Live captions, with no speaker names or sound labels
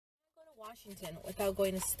Washington without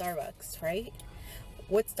going to Starbucks, right?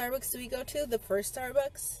 What Starbucks do we go to? The first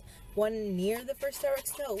Starbucks? One near the first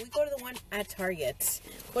Starbucks? No, we go to the one at Target.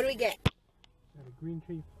 What do we get? Got a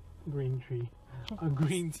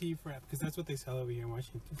green tea frap, because that's what they sell over here in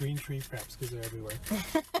Washington. Green tree fraps, because they're everywhere.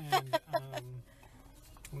 And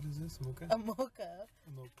what is this? Mocha? A mocha.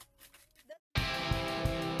 A mocha.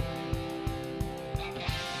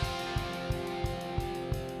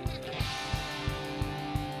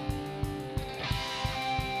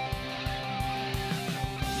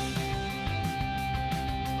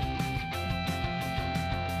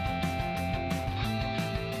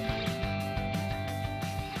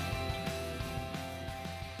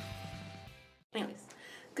 Anyways,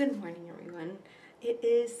 good morning everyone. It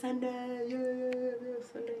is Sunday.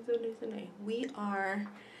 Sunday. We are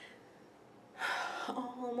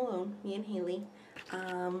all home alone, me and Haley.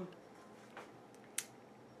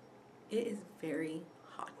 It is very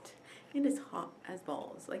hot. It is hot as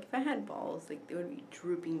balls. Like if I had balls, like they would be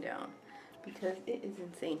drooping down because it is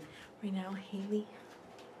insane. Right now, Haley,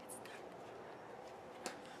 it's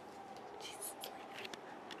dark. She's asleep.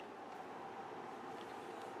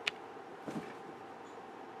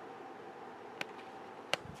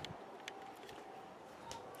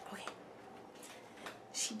 Okay.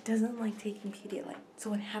 She doesn't like taking Pedialyte, so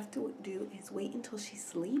what I have to do is wait until she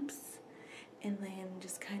sleeps and then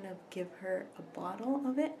just kind of give her a bottle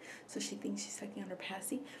of it so she thinks she's sucking on her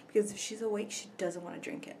passy, because if she's awake she doesn't want to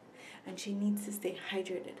drink it and she needs to stay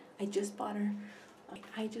hydrated. I just bought her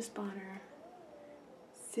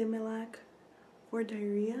Similac for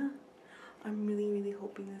diarrhea. I'm really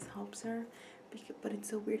hoping this helps her, but it's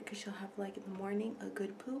so weird because she'll have like in the morning a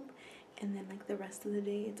good poop and then like the rest of the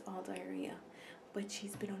day it's all diarrhea. But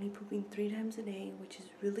she's been only pooping 3 times a day, which is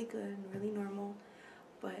really good and really normal.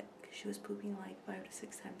 But she was pooping like 5 to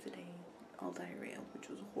 6 times a day, all diarrhea, which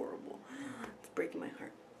was horrible. It's breaking my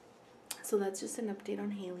heart. So that's just an update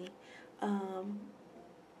on Haley. I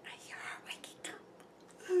hear her waking up.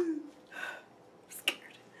 I'm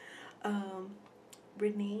scared.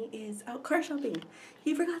 Renee is out car shopping.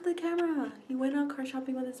 He forgot the camera. He went out car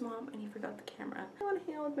shopping with his mom and he forgot the camera. I want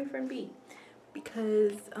to hang out with my friend B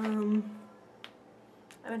because I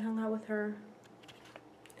haven't hung out with her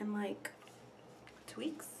in like 2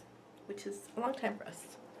 weeks, which is a long time for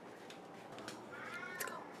us.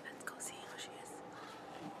 Let's go see how she is.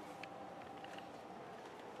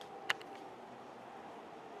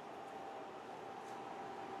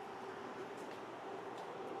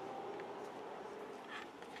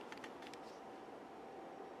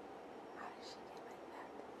 How did she get like that?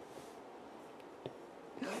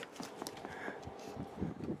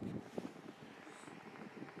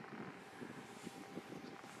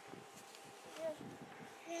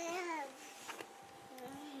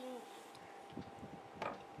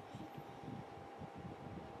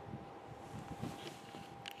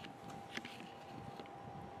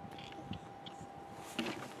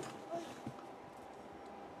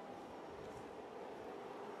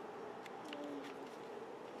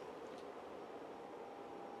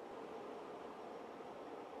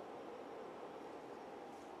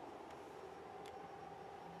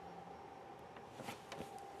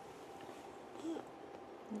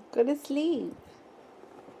 Go to sleep.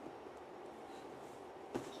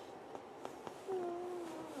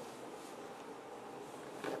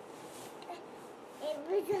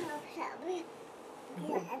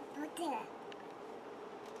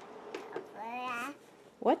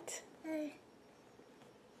 What?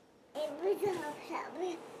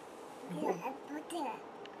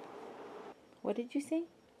 What did you say?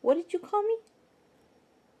 What did you call me?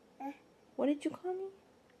 What did you call me?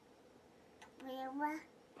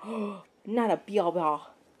 Not a biao biao.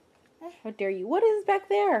 How dare you? What is back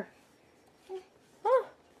there? Huh?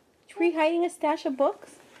 Were you hiding a stash of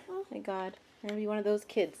books? Oh my god. You're gonna be one of those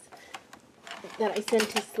kids that I send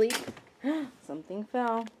to sleep. Something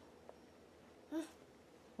fell.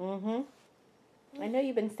 I know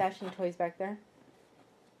you've been stashing toys back there.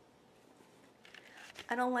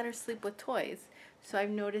 I don't let her sleep with toys, so I've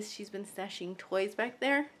noticed she's been stashing toys back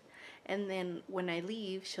there, and then when I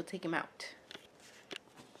leave, she'll take them out.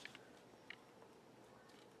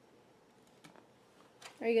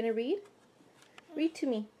 Are you gonna read? Read to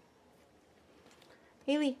me.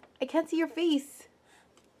 Haley, I can't see your face.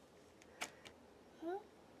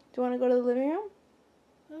 Do you want to go to the living room?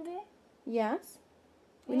 Okay. Yes.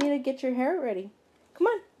 We need to get your hair ready. Come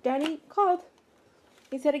on, Daddy called.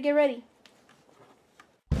 He said to get ready.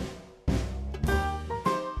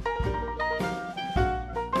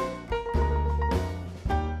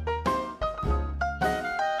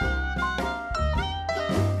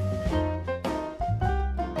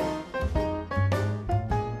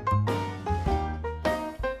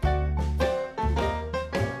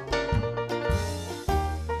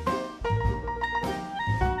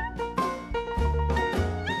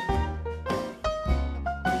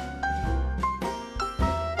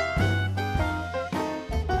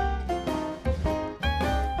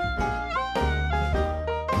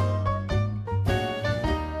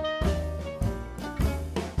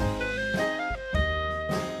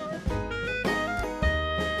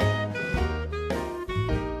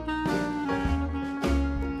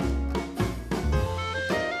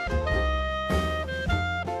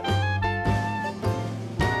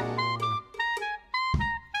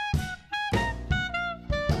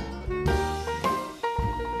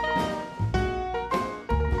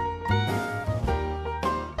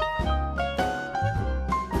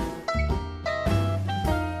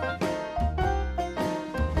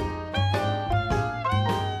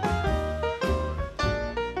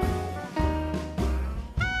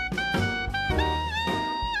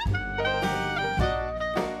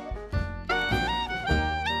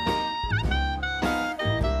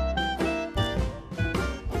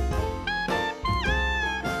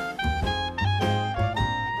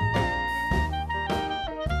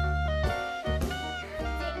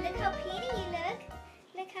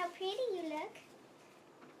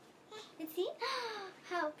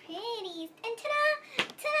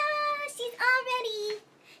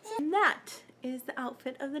 is the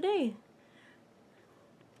outfit of the day.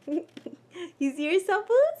 You see yourself,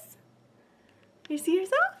 Boots? You see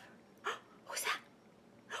yourself? Who's that?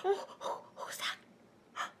 Who's that?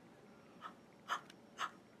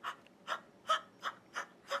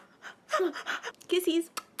 Kissies.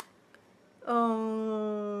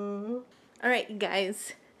 Oh. Alright, you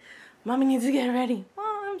guys. Mommy needs to get ready. Well,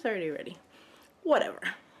 I'm already ready.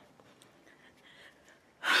 Whatever.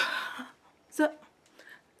 So,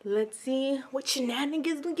 let's see what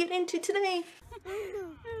shenanigans we get into today.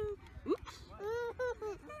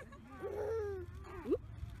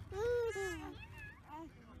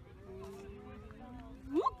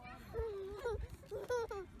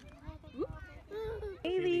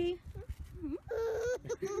 Haley.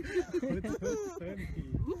 What's so funny?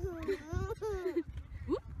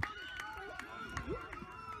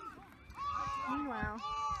 Meanwhile.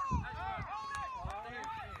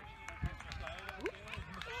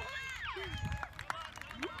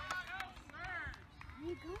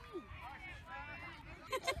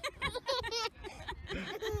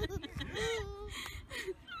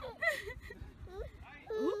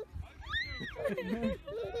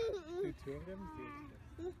 The two of them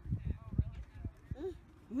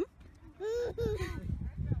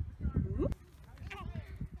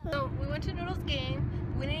So we went to Noodles game.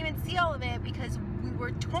 We didn't even see all of it because we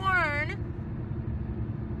were torn.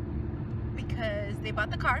 Because they bought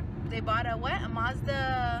the car. They bought a what? A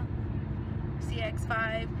Mazda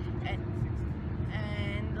CX-5,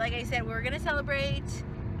 and like I said, we were gonna celebrate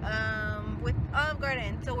with Olive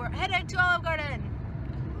Garden. So we're headed to Olive Garden.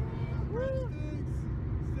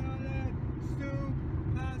 salad, soup,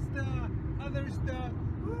 pasta, other stuff.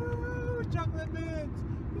 Woo! Chocolate mints.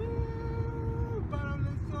 Woo! Para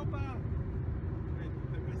la sopa. Wait,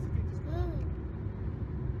 the recipe just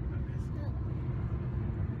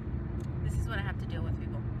This is what I have to deal with,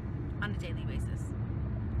 people, on a daily basis.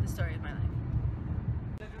 The story of my life.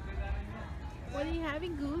 What are you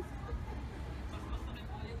having, Goose?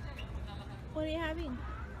 What are you having?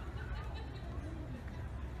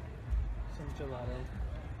 some gelato.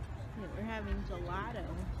 Yeah, we're having gelato.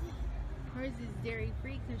 Hers is dairy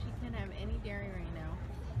free because she can't have any dairy right now.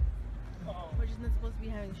 Which is not supposed to be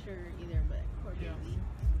having sugar either, but poor baby.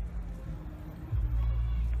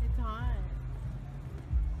 It's hot.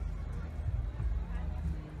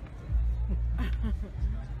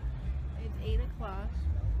 It's 8 o'clock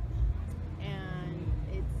and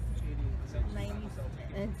it's 90.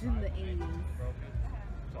 It's in the 80s.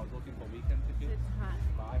 So I was looking for weekend tickets. It's hot.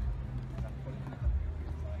 5.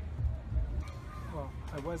 Well,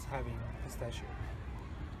 I was having pistachio.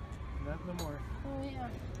 Not no more. Oh yeah.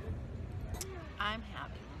 I'm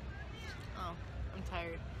having. Oh, I'm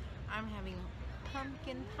tired. I'm having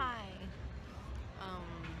pumpkin pie.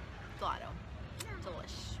 Gelato.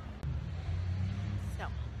 Delish. So,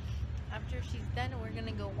 after she's done, we're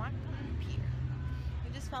gonna go walk on the pier.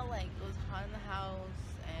 We just felt like it was hot in the house,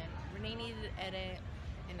 and Renee needed to edit,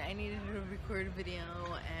 and I needed to record a video,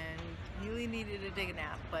 and Yuli needed to take a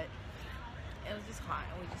nap, but it was just hot,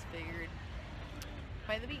 and we just figured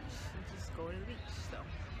by the beach, just go to the beach. So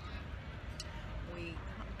we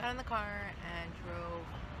got in the car and drove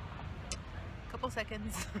a couple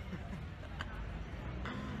seconds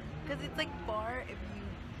because it's like far if you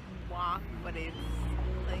walk, but it's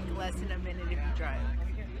like less than a minute if you drive.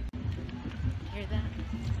 Hear that?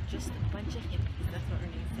 Just a bunch of hippies. That's what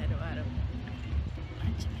Renee said about a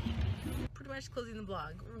bunch of hippies. Pretty much closing the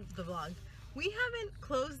vlog. We haven't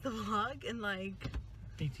closed the vlog in like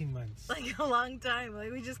 18 months. a long time.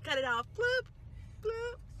 Like, we just cut it off. Bloop,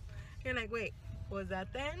 bloop. You're like, wait, was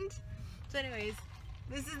that the end? So anyways,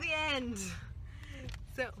 this is the end.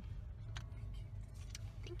 So,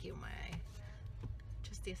 thank you, my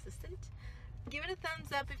trusty assistant. Give it a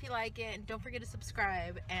thumbs up if you like it. And don't forget to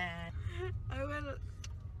subscribe. And I will.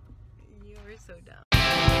 You were so dumb.